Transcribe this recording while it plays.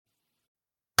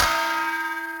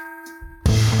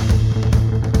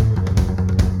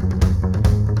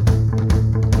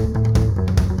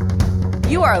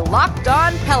You are Locked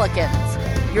On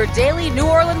Pelicans, your daily New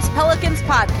Orleans Pelicans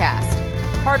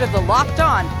podcast. Part of the Locked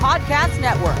On Podcast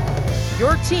Network,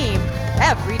 your team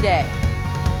every day.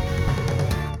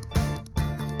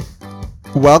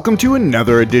 Welcome to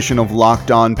another edition of Locked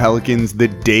On Pelicans, the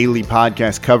daily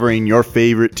podcast covering your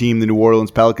favorite team, the New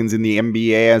Orleans Pelicans, in the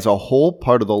NBA as a whole,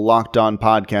 part of the Locked On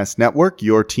Podcast Network,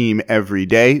 your team every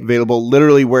day, available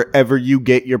literally wherever you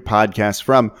get your podcasts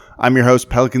from. I'm your host,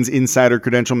 Pelicans Insider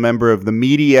Credential member of the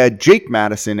media, Jake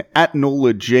Madison, at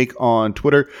NOLA Jake on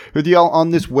Twitter. With y'all on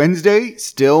this Wednesday,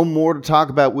 still more to talk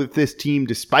about with this team,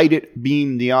 despite it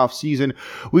being the offseason.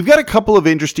 We've got a couple of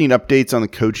interesting updates on the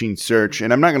coaching search,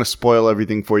 and I'm not going to spoil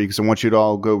everything for you because I want you to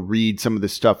all go read some of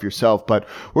this stuff yourself, but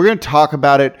we're going to talk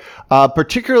about it,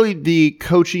 particularly the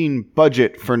coaching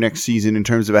budget for next season in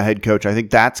terms of a head coach. I think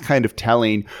that's kind of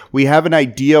telling. We have an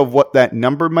idea of what that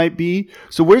number might be.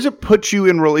 So where's it put you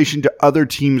in relation to other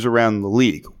teams around the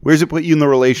league? Where's it put you in the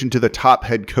relation to the top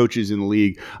head coaches in the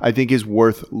league? I think is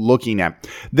worth looking at.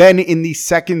 Then in the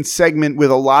second segment,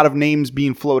 with a lot of names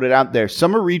being floated out there,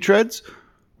 some are retreads,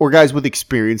 or guys with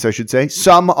experience, I should say.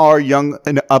 Some are young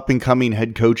and up-and-coming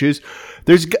head coaches.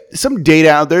 There's some data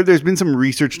out there. There's been some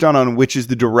research done on which is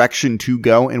the direction to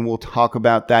go, and we'll talk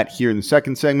about that here in the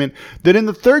second segment. Then in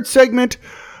the third segment,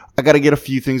 I got to get a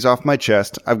few things off my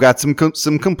chest. I've got some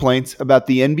complaints about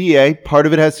the NBA. Part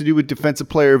of it has to do with Defensive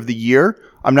Player of the Year.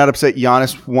 I'm not upset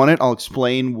Giannis won it. I'll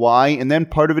explain why. And then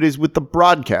part of it is with the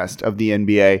broadcast of the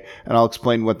NBA, and I'll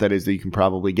explain what that is that you can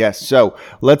probably guess. So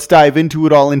let's dive into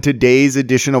it all in today's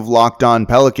edition of Locked On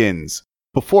Pelicans.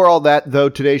 Before all that, though,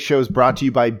 today's show is brought to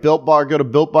you by Built Bar. Go to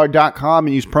BuiltBar.com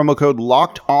and use promo code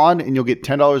LOCKEDON, and you'll get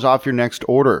 $10 off your next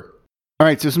order. All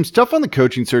right, so some stuff on the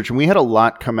coaching search, and we had a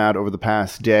lot come out over the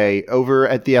past day. Over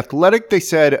at The Athletic, they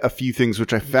said a few things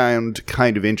which I found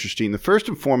kind of interesting. The first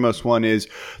and foremost one is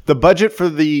the budget for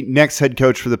the next head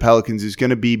coach for the Pelicans is going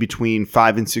to be between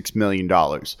 $5 and $6 million.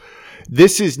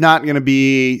 This is not going to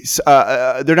be,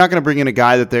 they're not going to bring in a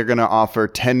guy that they're going to offer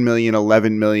 $10 million,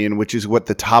 $11 million, which is what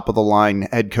the top of the line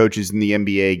head coaches in the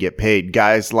NBA get paid.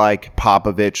 Guys like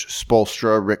Popovich,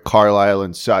 Spoelstra, Rick Carlisle,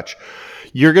 and such.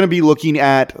 You're going to be looking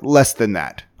at less than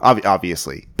that,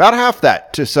 obviously. About half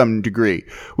that to some degree,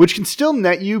 which can still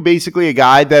net you basically a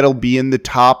guy that'll be in the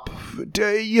top,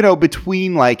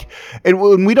 between and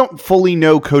when we don't fully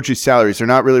know coaches' salaries, they're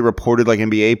not really reported like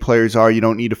NBA players are. You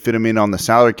don't need to fit them in on the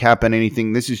salary cap and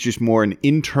anything. This is just more an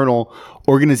internal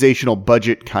organizational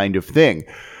budget kind of thing.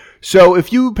 So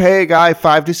if you pay a guy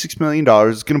 $5 to $6 million,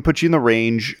 it's going to put you in the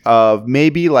range of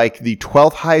maybe like the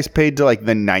 12th highest paid to like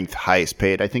the 9th highest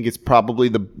paid. I think it's probably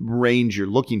the range you're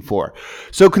looking for.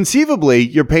 So conceivably,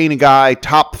 you're paying a guy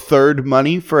top third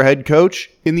money for a head coach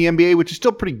in the NBA, which is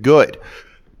still pretty good.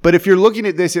 But if you're looking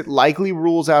at this, it likely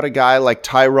rules out a guy like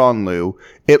Tyronn Lue.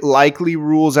 It likely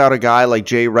rules out a guy like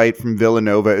Jay Wright from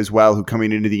Villanova as well, who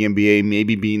coming into the NBA,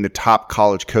 maybe being the top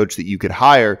college coach that you could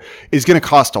hire, is going to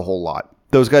cost a whole lot.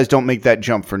 Those guys don't make that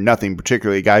jump for nothing,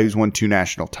 particularly a guy who's won 2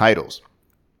 national titles.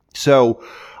 So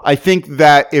I think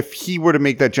that if he were to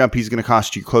make that jump, he's going to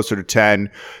cost you closer to 10.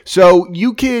 So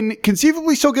you can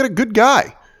conceivably still get a good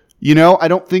guy. I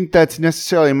don't think that's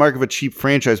necessarily a mark of a cheap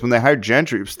franchise. When they hired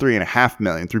Gentry, it was $3.5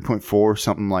 million, 3.4,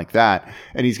 something like that.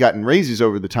 And he's gotten raises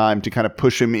over the time to kind of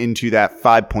push him into that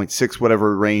 5.6,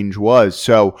 whatever range was.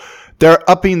 So they're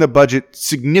upping the budget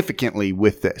significantly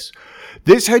with this.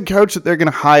 This head coach that they're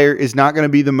going to hire is not going to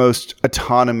be the most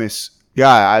autonomous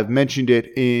guy. I've mentioned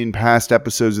it in past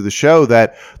episodes of the show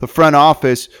that the front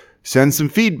office sends some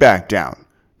feedback down.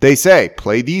 They say,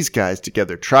 play these guys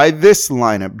together. Try this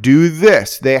lineup. Do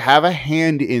this. They have a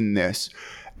hand in this.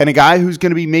 And a guy who's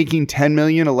going to be making $10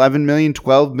 million, $11 million,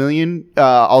 $12 million,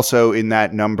 also in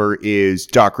that number is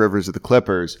Doc Rivers of the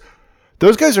Clippers.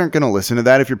 Those guys aren't going to listen to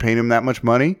that if you're paying him that much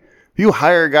money. If you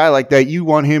hire a guy like that, you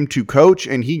want him to coach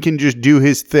and he can just do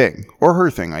his thing, or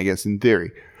her thing, I guess, in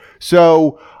theory.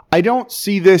 So I don't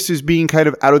see this as being kind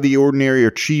of out of the ordinary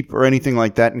or cheap or anything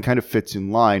like that, and kind of fits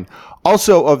in line.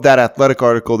 Also, of that Athletic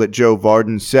article that Joe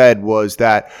Vardon said was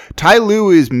that Ty Lue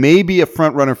is maybe a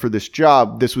front runner for this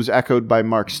job. This was echoed by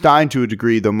Mark Stein to a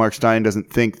degree, though Mark Stein doesn't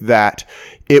think that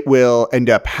it will end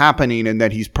up happening and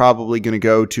that he's probably going to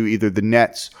go to either the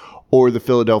Nets or the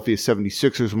Philadelphia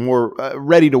 76ers, more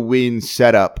ready to win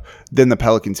setup than the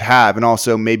Pelicans have, and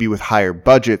also maybe with higher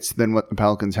budgets than what the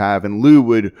Pelicans have. And Lue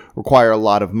would require a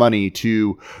lot of money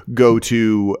to go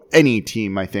to any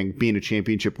team, I think, being a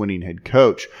championship winning head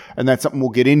coach. And that's something we'll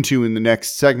get into in the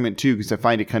next segment too, because I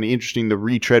find it kind of interesting, the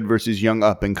retread versus young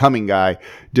up and coming guy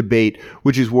debate,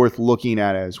 which is worth looking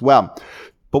at as well.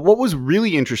 But what was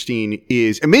really interesting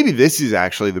is, and maybe this is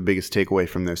actually the biggest takeaway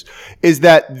from this, is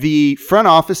that the front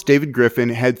office, David Griffin,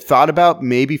 had thought about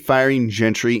maybe firing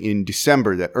Gentry in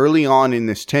December, that early on in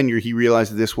this tenure, he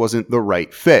realized that this wasn't the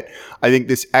right fit. I think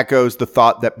this echoes the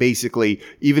thought that basically,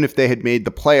 even if they had made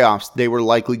the playoffs, they were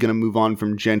likely going to move on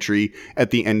from Gentry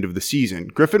at the end of the season.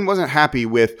 Griffin wasn't happy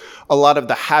with a lot of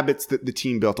the habits that the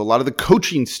team built, a lot of the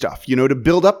coaching stuff, to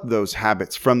build up those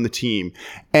habits from the team.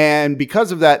 And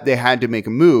because of that, they had to make a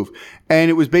move. And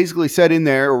it was basically said in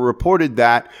there or reported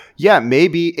that,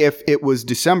 maybe if it was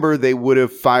December, they would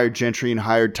have fired Gentry and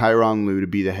hired Tyronn Lue to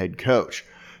be the head coach.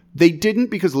 They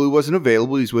didn't because Lue wasn't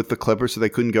available. He's with the Clippers, so they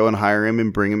couldn't go and hire him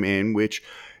and bring him in, which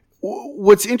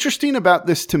what's interesting about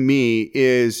this to me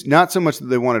is not so much that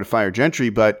they wanted to fire Gentry,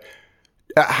 but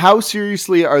how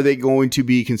seriously are they going to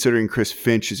be considering Chris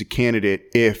Finch as a candidate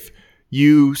if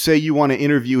you say you want to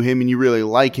interview him and you really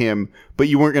like him, but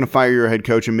you weren't going to fire your head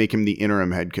coach and make him the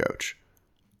interim head coach?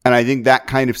 And I think that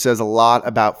kind of says a lot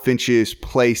about Finch's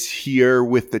place here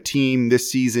with the team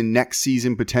this season, next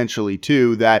season potentially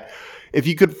too, that if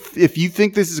you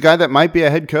think this is a guy that might be a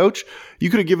head coach, you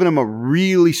could have given him a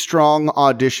really strong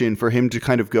audition for him to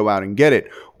kind of go out and get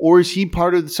it. Or is he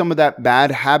part of some of that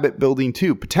bad habit building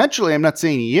too? Potentially, I'm not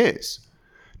saying he is.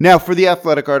 Now, for the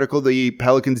Athletic article, the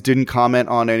Pelicans didn't comment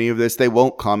on any of this. They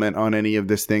won't comment on any of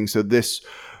this thing. So this,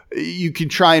 you can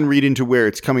try and read into where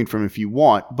it's coming from if you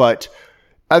want. But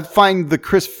I find the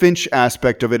Chris Finch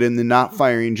aspect of it and the not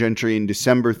firing Gentry in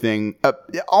December thing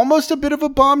almost a bit of a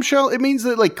bombshell. It means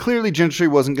that clearly Gentry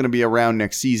wasn't going to be around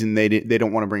next season. They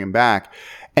don't want to bring him back.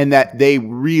 And that they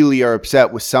really are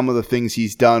upset with some of the things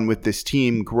he's done with this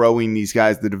team, growing these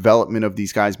guys, the development of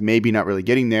these guys, maybe not really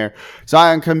getting there.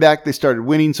 Zion come back, they started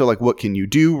winning, so what can you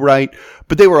do, right?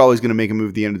 But they were always going to make a move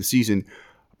at the end of the season.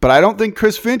 But I don't think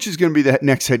Chris Finch is going to be the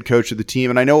next head coach of the team.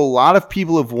 And I know a lot of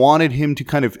people have wanted him to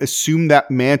kind of assume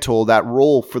that mantle, that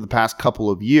role for the past couple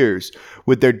of years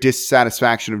with their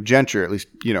dissatisfaction of Gentry, at least,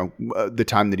 the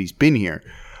time that he's been here.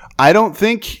 I don't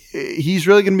think he's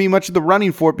really going to be much of the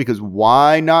running for it because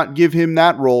why not give him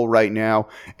that role right now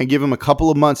and give him a couple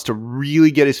of months to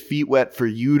really get his feet wet for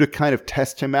you to kind of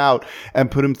test him out and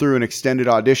put him through an extended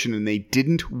audition. And they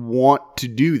didn't want to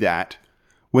do that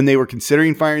when they were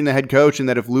considering firing the head coach, and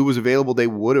that if Lue was available, they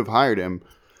would have hired him,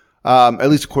 at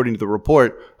least according to the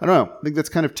report. I don't know. I think that's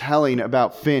kind of telling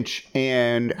about Finch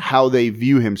and how they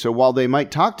view him. So while they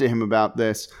might talk to him about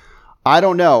this, I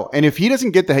don't know. And if he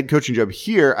doesn't get the head coaching job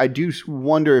here, I do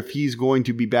wonder if he's going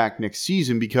to be back next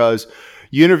season, because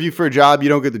you interview for a job, you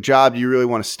don't get the job, you really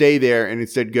want to stay there and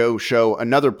instead go show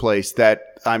another place that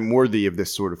I'm worthy of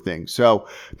this sort of thing. So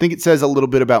I think it says a little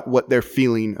bit about what they're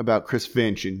feeling about Chris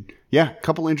Finch. And yeah, a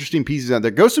couple interesting pieces out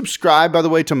there. Go subscribe, by the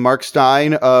way, to Mark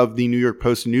Stein of the New York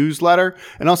Post newsletter,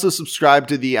 and also subscribe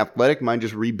to The Athletic. Mine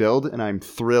just rebuild, and I'm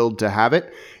thrilled to have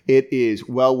it. It is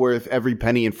well worth every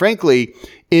penny. And frankly,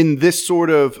 in this sort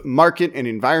of market and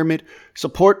environment,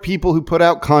 support people who put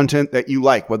out content that you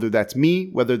like, whether that's me,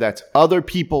 whether that's other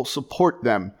people. Support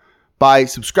them by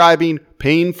subscribing,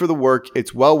 paying for the work.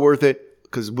 It's well worth it.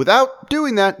 Because without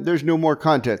doing that, there's no more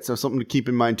content. So something to keep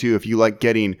in mind, too, if you like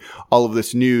getting all of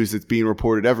this news that's being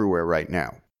reported everywhere right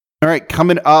now. All right,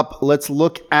 coming up, let's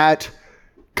look at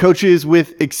coaches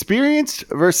with experienced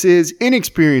versus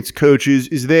inexperienced coaches.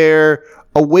 Is there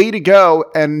a way to go?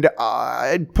 And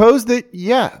I'd pose that,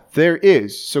 yeah, there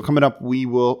is. So coming up, we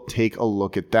will take a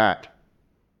look at that.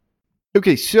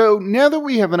 Okay, so now that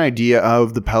we have an idea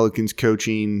of the Pelicans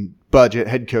coaching budget,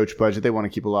 head coach budget, they want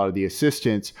to keep a lot of the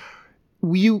assistants.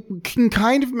 You can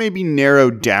kind of maybe narrow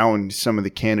down some of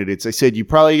the candidates. I said you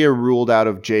probably get ruled out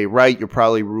of Jay Wright. You're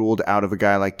probably ruled out of a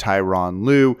guy like Tyronn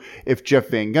Lue. If Jeff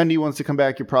Van Gundy wants to come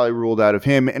back, you're probably ruled out of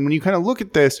him. And when you kind of look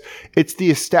at this, it's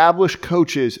the established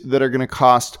coaches that are going to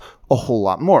cost a whole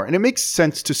lot more. And it makes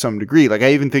sense to some degree.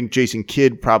 I even think Jason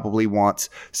Kidd probably wants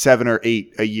 7 or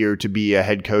 8 a year to be a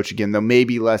head coach again, though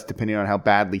maybe less depending on how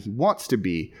badly he wants to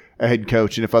be a head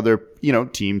coach and if other,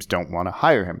 teams don't want to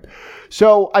hire him.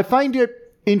 So I find it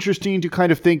interesting to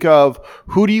kind of think of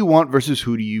who do you want versus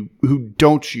who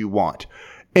don't you want.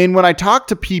 And when I talk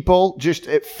to people, just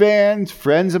fans,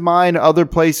 friends of mine, other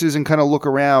places, and kind of look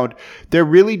around, there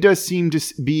really does seem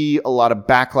to be a lot of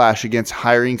backlash against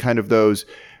hiring kind of those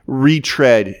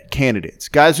retread candidates,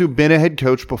 guys who've been a head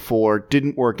coach before,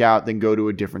 didn't work out, then go to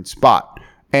a different spot.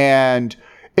 And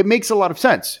it makes a lot of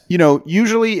sense.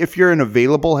 Usually if you're an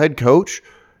available head coach,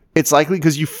 it's likely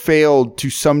because you failed to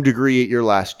some degree at your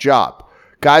last job.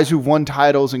 Guys who've won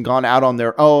titles and gone out on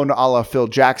their own, a la Phil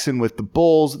Jackson with the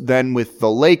Bulls, then with the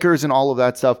Lakers and all of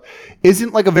that stuff,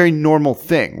 isn't a very normal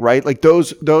thing, right?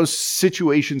 Those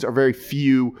situations are very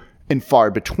few and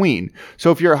far between. So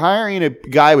if you're hiring a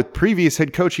guy with previous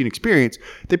head coaching experience,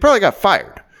 they probably got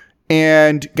fired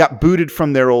and got booted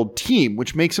from their old team,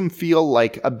 which makes them feel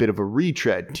like a bit of a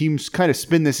retread. Teams kind of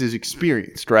spin this as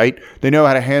experienced, right? They know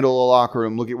how to handle a locker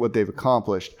room, look at what they've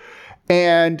accomplished.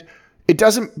 And it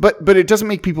doesn't, but it doesn't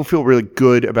make people feel really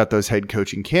good about those head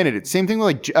coaching candidates. Same thing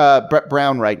with like Brett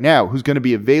Brown right now, who's going to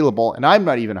be available, and I'm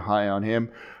not even high on him.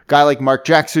 Guy like Mark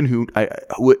Jackson, who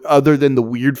other than the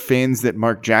weird fans that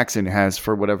Mark Jackson has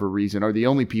for whatever reason, are the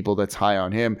only people that's high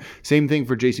on him. Same thing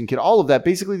for Jason Kidd. All of that.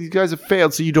 Basically, these guys have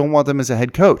failed, so you don't want them as a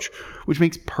head coach, which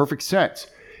makes perfect sense.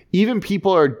 Even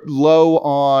people are low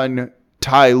on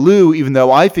Ty Lue, even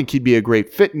though I think he'd be a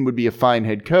great fit and would be a fine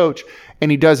head coach, and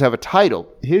he does have a title.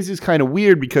 His is kind of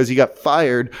weird because he got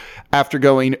fired after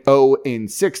going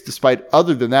 0-6, despite,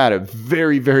 other than that, a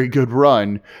very, very good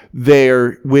run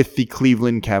there with the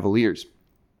Cleveland Cavaliers.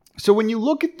 So when you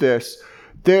look at this,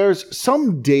 there's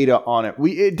some data on it.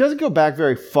 It doesn't go back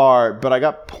very far, but I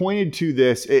got pointed to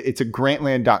this. It's a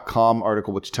Grantland.com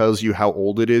article, which tells you how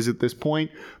old it is at this point,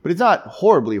 but it's not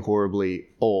horribly, horribly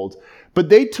old. But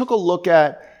they took a look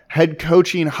at head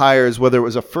coaching hires, whether it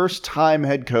was a first-time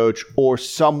head coach or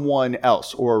someone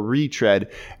else or a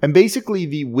retread. And basically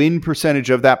the win percentage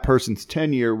of that person's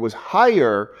tenure was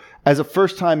higher as a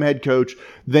first-time head coach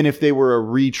than if they were a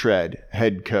retread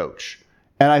head coach.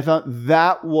 And I thought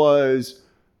that was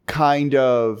kind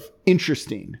of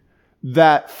interesting,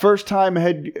 that first-time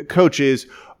head coaches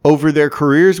over their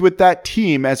careers with that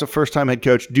team as a first-time head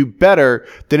coach do better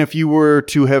than if you were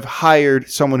to have hired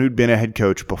someone who'd been a head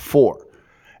coach before.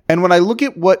 And when I look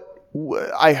at what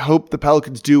I hope the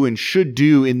Pelicans do and should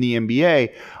do in the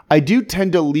NBA, I do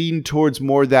tend to lean towards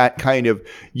more that kind of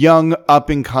young,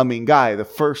 up-and-coming guy, the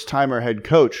first-timer head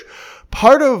coach.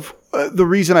 Part of the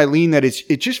reason I lean that is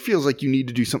it just feels like you need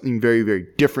to do something very, very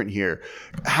different here.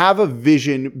 Have a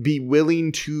vision, be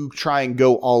willing to try and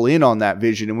go all in on that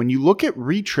vision. And when you look at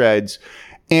retreads,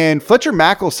 and Fletcher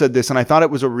Mackel said this, and I thought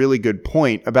it was a really good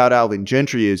point about Alvin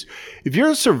Gentry, is if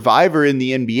you're a survivor in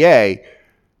the NBA,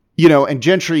 and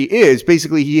Gentry is,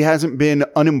 basically he hasn't been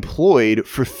unemployed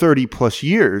for 30 plus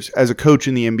years as a coach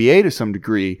in the NBA to some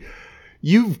degree.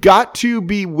 You've got to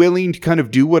be willing to kind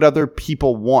of do what other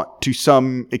people want to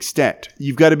some extent.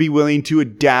 You've got to be willing to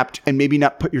adapt and maybe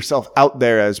not put yourself out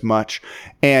there as much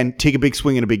and take a big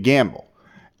swing and a big gamble.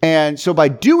 And so by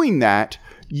doing that,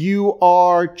 you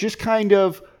are just kind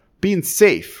of being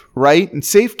safe, right? And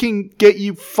safe can get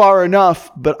you far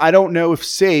enough, but I don't know if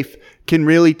safe can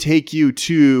really take you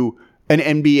to an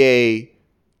NBA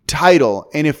title.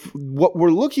 And if what we're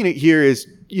looking at here is,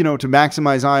 to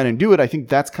maximize on and do it, I think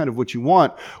that's kind of what you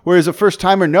want. Whereas a first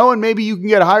timer, knowing maybe you can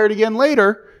get hired again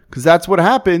later, because that's what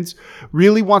happens,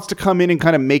 really wants to come in and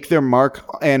kind of make their mark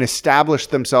and establish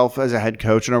themselves as a head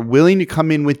coach and are willing to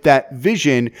come in with that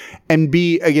vision and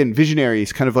be, again, visionary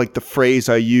is kind of like the phrase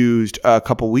I used a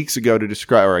couple weeks ago to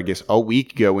describe, or I guess a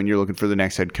week ago when you're looking for the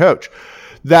next head coach.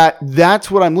 That's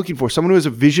what I'm looking for. Someone who has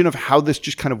a vision of how this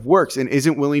just kind of works and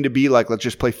isn't willing to be like, let's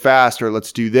just play fast or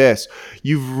let's do this.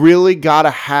 You've really got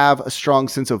to have a strong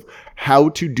sense of how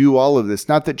to do all of this.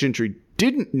 Not that Gentry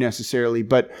didn't necessarily,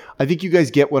 but I think you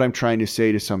guys get what I'm trying to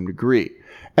say to some degree.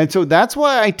 And so that's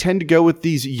why I tend to go with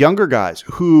these younger guys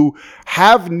who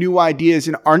have new ideas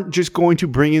and aren't just going to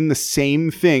bring in the same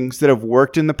things that have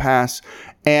worked in the past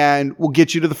and will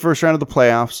get you to the first round of the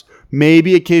playoffs,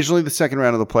 maybe occasionally the second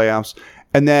round of the playoffs,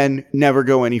 and then never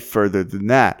go any further than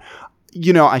that.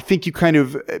 I think you kind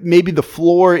of, maybe the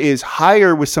floor is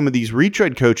higher with some of these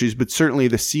retread coaches, but certainly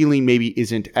the ceiling maybe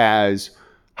isn't as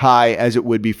high as it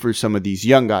would be for some of these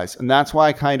young guys. And that's why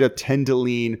I kind of tend to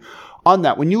lean on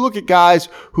that. When you look at guys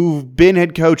who've been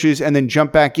head coaches and then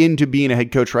jump back into being a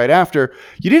head coach right after,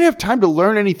 you didn't have time to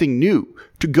learn anything new,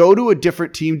 to go to a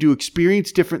different team, to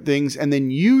experience different things, and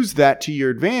then use that to your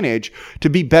advantage to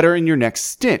be better in your next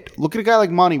stint. Look at a guy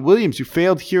like Monty Williams, who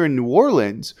failed here in New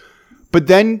Orleans, but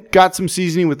then got some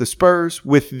seasoning with the Spurs,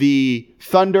 with the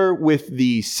Thunder, with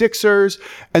the Sixers,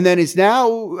 and then is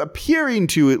now appearing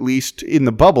to, at least in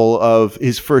the bubble of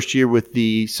his first year with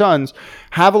the Suns,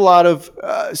 have a lot of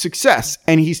success.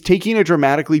 And he's taking a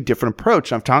dramatically different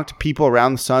approach. I've talked to people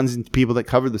around the Suns and people that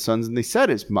cover the Suns, and they said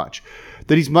as much.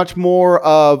 That he's much more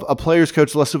of a player's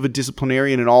coach, less of a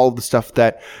disciplinarian, and all of the stuff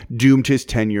that doomed his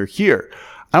tenure here.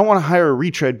 I don't want to hire a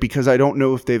retread because I don't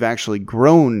know if they've actually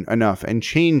grown enough and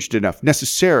changed enough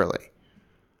necessarily.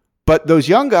 But those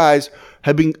young guys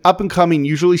have been up and coming,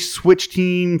 usually switch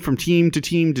team from team to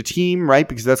team to team, right?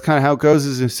 Because that's kind of how it goes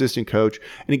as an assistant coach.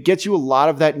 And it gets you a lot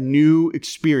of that new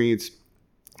experience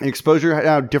and exposure to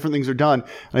how different things are done.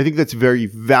 And I think that's very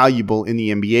valuable in the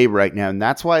NBA right now. And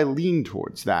that's why I lean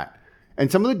towards that.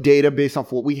 And some of the data based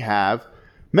off what we have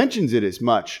mentions it as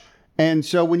much. And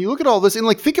so when you look at all this and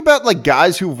like think about like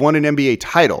guys who've won an NBA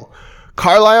title.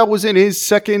 Carlisle was in his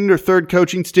second or third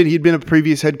coaching stint. He'd been a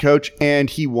previous head coach and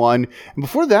he won. And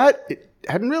before that, it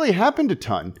hadn't really happened a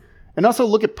ton. And also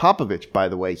look at Popovich, by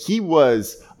the way. He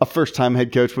was a first-time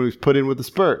head coach when he was put in with the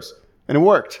Spurs. And it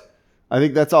worked. I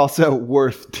think that's also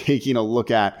worth taking a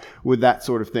look at with that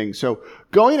sort of thing. So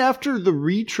going after the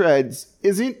retreads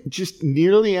isn't just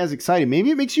nearly as exciting. Maybe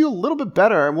it makes you a little bit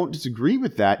better. I won't disagree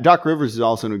with that. Doc Rivers is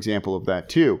also an example of that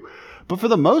too. But for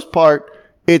the most part,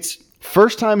 it's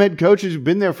first-time head coaches who've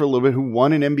been there for a little bit who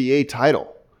won an NBA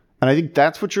title. And I think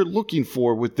that's what you're looking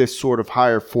for with this sort of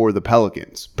hire for the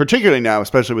Pelicans, particularly now,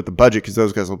 especially with the budget, because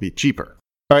those guys will be cheaper.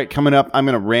 All right, coming up, I'm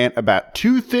going to rant about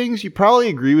two things. You probably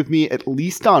agree with me at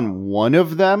least on one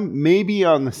of them, maybe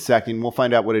on the second. We'll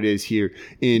find out what it is here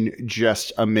in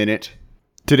just a minute.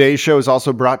 Today's show is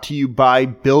also brought to you by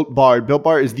Built Bar. Built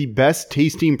Bar is the best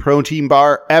tasting protein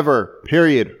bar ever,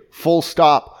 period, full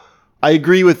stop. I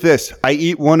agree with this. I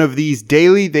eat one of these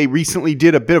daily. They recently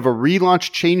did a bit of a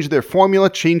relaunch, changed their formula,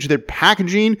 changed their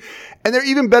packaging, and they're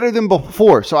even better than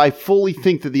before. So I fully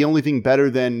think that the only thing better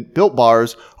than Built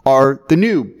Bars are the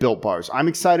new Built Bars. I'm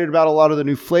excited about a lot of the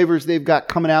new flavors they've got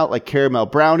coming out, like caramel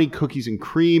brownie, cookies and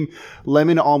cream,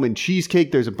 lemon almond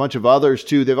cheesecake. There's a bunch of others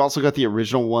too. They've also got the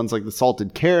original ones like the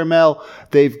salted caramel.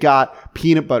 They've got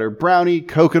peanut butter brownie,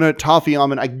 coconut, toffee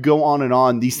almond. I could go on and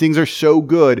on. These things are so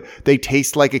good. They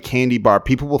taste like a candy bar.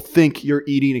 People will think you're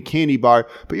eating a candy bar,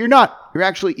 but you're not. You're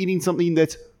actually eating something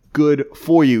that's good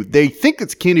for you. They think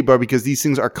it's a candy bar because these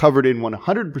things are covered in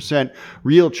 100%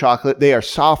 real chocolate. They are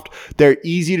soft. They're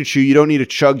easy to chew. You don't need to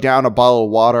chug down a bottle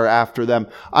of water after them.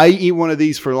 I eat one of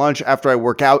these for lunch after I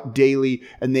work out daily,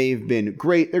 and they've been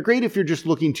great. They're great if you're just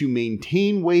looking to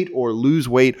maintain weight or lose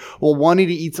weight while wanting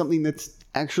to eat something that's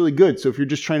actually good. So if you're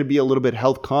just trying to be a little bit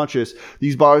health conscious,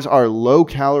 these bars are low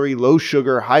calorie, low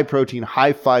sugar, high protein,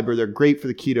 high fiber. They're great for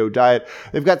the keto diet.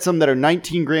 They've got some that are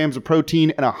 19 grams of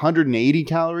protein and 180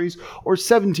 calories, or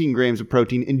 17 grams of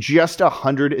protein and just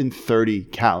 130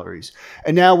 calories.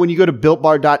 And now when you go to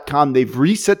BuiltBar.com, they've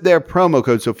reset their promo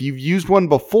code. So if you've used one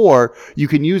before, you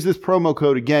can use this promo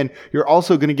code again. You're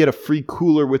also going to get a free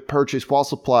cooler with purchase while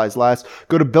supplies last.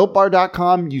 Go to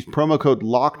BuiltBar.com, use promo code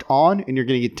LOCKEDON, and you're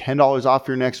going to get $10 off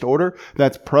your next order.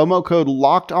 That's promo code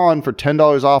locked on for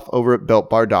 $10 off over at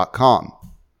BuiltBar.com.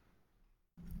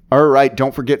 All right,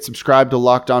 don't forget, subscribe to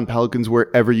Locked On Pelicans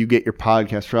wherever you get your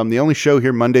podcast from. The only show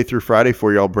here Monday through Friday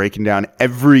for y'all breaking down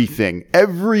everything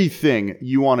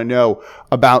you want to know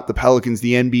about the Pelicans,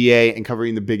 the NBA, and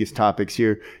covering the biggest topics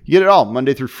here. You get it all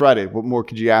Monday through Friday. What more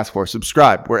could you ask for?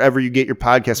 Subscribe wherever you get your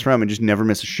podcast from and just never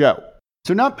miss a show.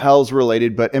 So not Pels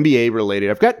related, but NBA related.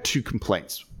 I've got two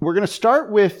complaints. We're going to start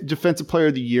with Defensive Player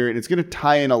of the Year, and it's going to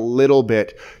tie in a little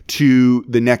bit to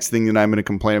the next thing that I'm going to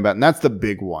complain about, and that's the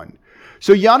big one.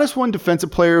 So Giannis won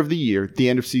Defensive Player of the Year, the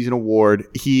end of season award.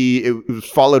 It was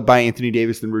followed by Anthony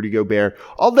Davis and Rudy Gobert.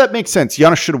 All that makes sense.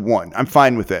 Giannis should have won. I'm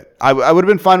fine with it. I would have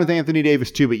been fine with Anthony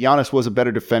Davis too, but Giannis was a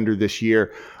better defender this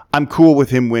year. I'm cool with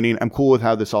him winning. I'm cool with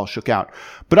how this all shook out.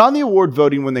 But on the award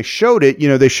voting, when they showed it,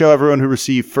 they show everyone who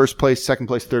received first place, second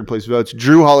place, third place votes.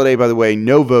 Drew Holiday, by the way,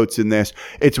 no votes in this.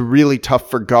 It's really tough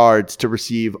for guards to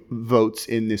receive votes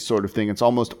in this sort of thing. It's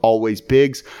almost always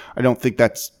bigs. I don't think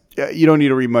you don't need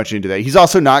to read much into that. He's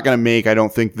also not going to make, I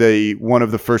don't think, one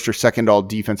of the first or second all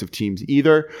defensive teams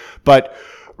either. But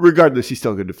regardless, he's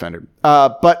still a good defender.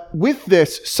 But with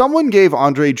this, someone gave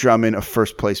Andre Drummond a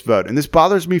first place vote. And this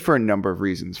bothers me for a number of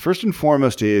reasons. First and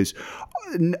foremost is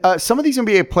some of these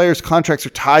NBA players' contracts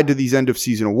are tied to these end of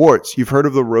season awards. You've heard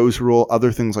of the Rose Rule,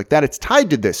 other things like that. It's tied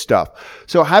to this stuff.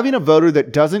 So having a voter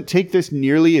that doesn't take this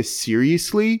nearly as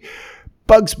seriously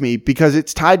bugs me because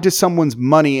it's tied to someone's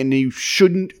money and you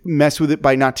shouldn't mess with it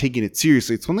by not taking it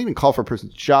seriously. It's one thing to call for a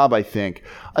person's job, I think.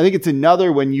 I think it's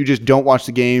another when you just don't watch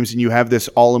the games and you have this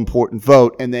all-important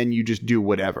vote and then you just do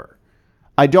whatever.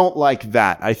 I don't like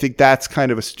that. I think that's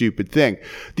kind of a stupid thing.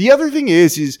 The other thing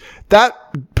is that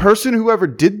person, whoever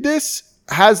did this,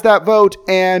 has that vote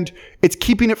and it's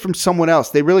keeping it from someone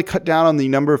else. They really cut down on the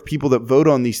number of people that vote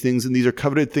on these things, and these are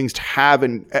coveted things to have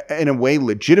and in a way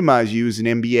legitimize you as an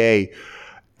NBA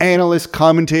analyst,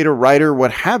 commentator, writer,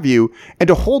 what have you. And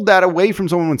to hold that away from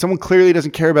someone when someone clearly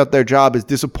doesn't care about their job is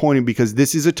disappointing because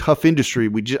this is a tough industry.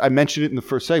 I mentioned it in the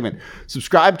first segment.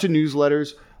 Subscribe to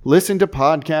newsletters, listen to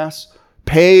podcasts,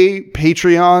 pay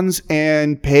Patreons,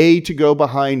 and pay to go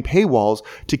behind paywalls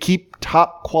to keep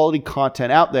top quality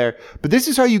content out there. But this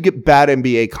is how you get bad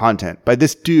NBA content, by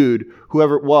this dude,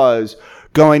 whoever it was,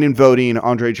 going and voting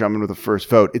Andre Drummond with a first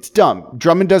vote. It's dumb.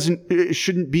 Drummond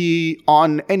shouldn't be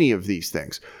on any of these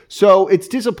things. So it's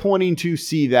disappointing to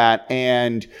see that,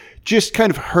 and just kind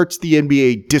of hurts the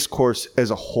NBA discourse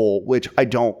as a whole, which I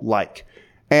don't like.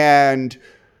 And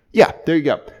yeah, there you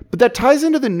go. But that ties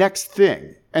into the next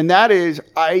thing. And that is,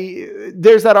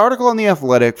 there's that article on The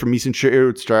Athletic from Mason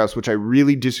Sherwood-Strauss, which I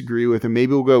really disagree with. And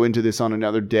maybe we'll go into this on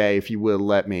another day, if you will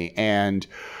let me. And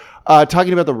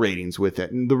talking about the ratings with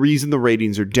it. And the reason the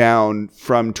ratings are down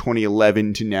from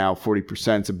 2011 to now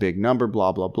 40% is a big number,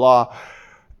 blah, blah, blah.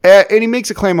 And he makes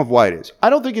a claim of why it is. I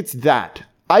don't think it's that.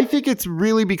 I think it's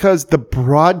really because the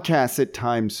broadcasts at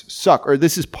times suck, or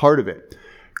this is part of it.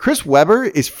 Chris Webber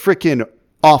is freaking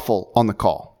awful on the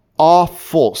call.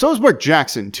 Awful. So is Mark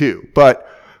Jackson too. But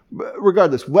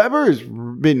regardless, Webber has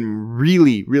been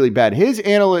really, really bad. His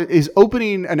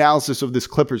opening analysis of this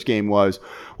Clippers game was,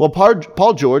 well,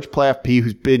 Paul George, playoff P,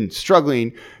 who's been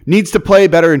struggling, needs to play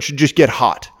better and should just get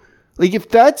hot. Like, if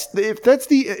that's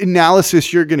the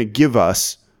analysis you're going to give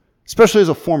us, especially as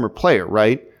a former player,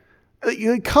 right?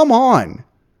 Like, come on.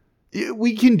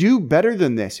 We can do better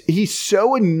than this. He's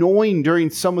so annoying during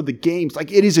some of the games.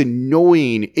 Like, it is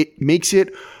annoying. It makes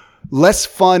it less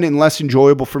fun and less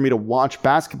enjoyable for me to watch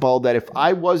basketball, that if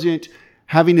I wasn't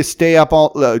having to stay up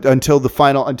until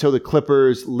the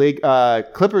Clippers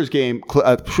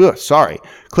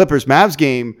Mavs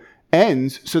game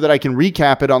ends so that I can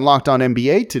recap it on Locked On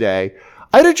NBA today,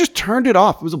 I'd have just turned it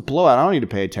off. It was a blowout. I don't need to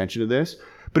pay attention to this.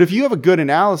 But if you have a good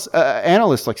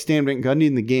analyst like Stan Van Gundy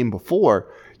in the game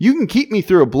before, you can keep me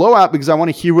through a blowout because I want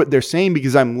to hear what they're saying,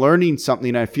 because I'm learning something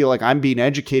and I feel like I'm being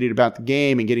educated about the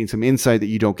game and getting some insight that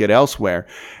you don't get elsewhere.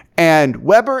 And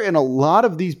Webber and a lot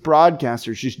of these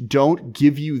broadcasters just don't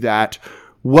give you that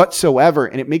whatsoever,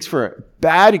 and it makes for a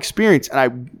bad experience. And I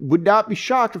would not be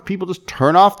shocked if people just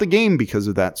turn off the game because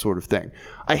of that sort of thing.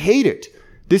 I hate it.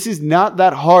 This is not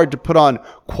that hard to put on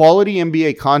quality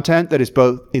NBA content that is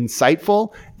both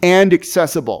insightful and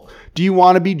accessible. Do you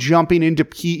want to be jumping into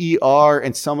PER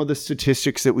and some of the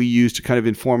statistics that we use to kind of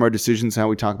inform our decisions and how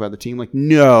we talk about the team? Like,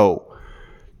 no.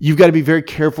 You've got to be very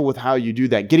careful with how you do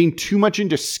that. Getting too much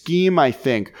into scheme, I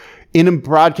think, in a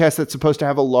broadcast that's supposed to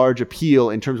have a large appeal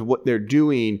in terms of what they're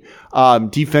doing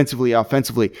defensively,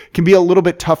 offensively, can be a little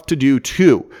bit tough to do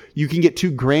too. You can get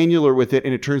too granular with it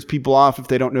and it turns people off if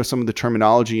they don't know some of the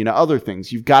terminology and other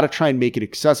things. You've got to try and make it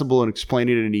accessible and explain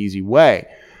it in an easy way.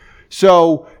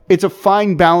 So it's a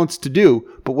fine balance to do,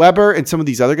 but Webber and some of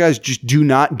these other guys just do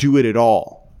not do it at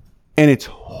all. And it's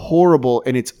horrible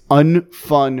and it's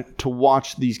unfun to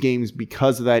watch these games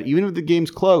because of that, even if the game's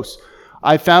close.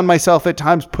 I found myself at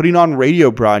times putting on radio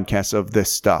broadcasts of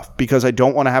this stuff because I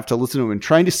don't want to have to listen to them and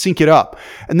trying to sync it up.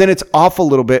 And then it's off a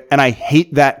little bit, and I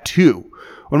hate that too.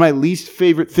 One of my least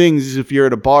favorite things is if you're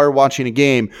at a bar watching a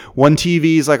game, one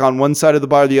TV is like on one side of the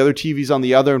bar, the other TV's on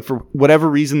the other, and for whatever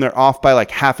reason, they're off by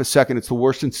like half a second. It's the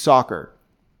worst in soccer,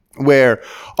 where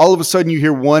all of a sudden you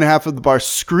hear one half of the bar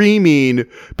screaming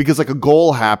because like a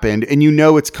goal happened and you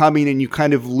know it's coming, and you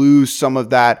kind of lose some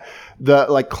of that, the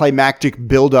like climactic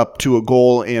buildup to a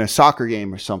goal in a soccer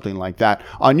game or something like that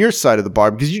on your side of the bar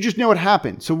because you just know what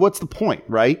happened. So what's the point,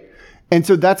 right? And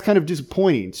so that's kind of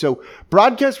disappointing. So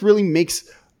broadcast really makes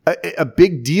a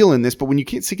big deal in this, but when you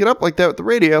can't sync it up like that with the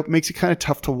radio, it makes it kind of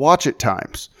tough to watch at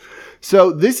times.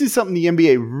 So this is something the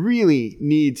NBA really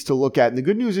needs to look at. And the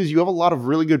good news is you have a lot of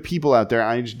really good people out there.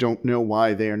 I just don't know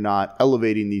why they are not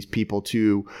elevating these people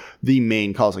to the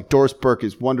main calls. Like Doris Burke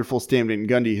is wonderful. Stan Van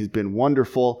Gundy has been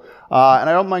wonderful. And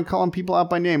I don't mind calling people out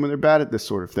by name when they're bad at this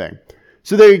sort of thing.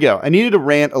 So there you go. I needed to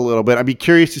rant a little bit. I'd be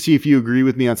curious to see if you agree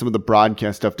with me on some of the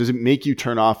broadcast stuff. Does it make you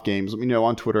turn off games? Let me know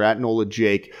on Twitter at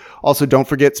NolaJake. Also, don't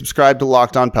forget, subscribe to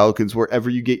Locked On Pelicans wherever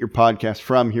you get your podcast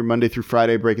from. Here Monday through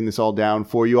Friday, breaking this all down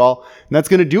for you all. And that's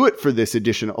going to do it for this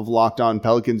edition of Locked On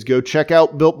Pelicans. Go check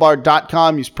out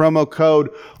BuiltBar.com. Use promo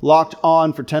code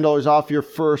LOCKEDON for $10 off your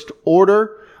first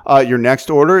order. Your next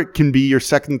order. It can be your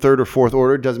second, third, or fourth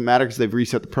order. It doesn't matter because they've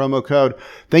reset the promo code.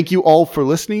 Thank you all for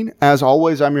listening. As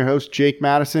always, I'm your host, Jake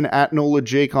Madison, at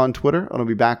NolaJake on Twitter. I'll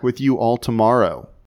be back with you all tomorrow.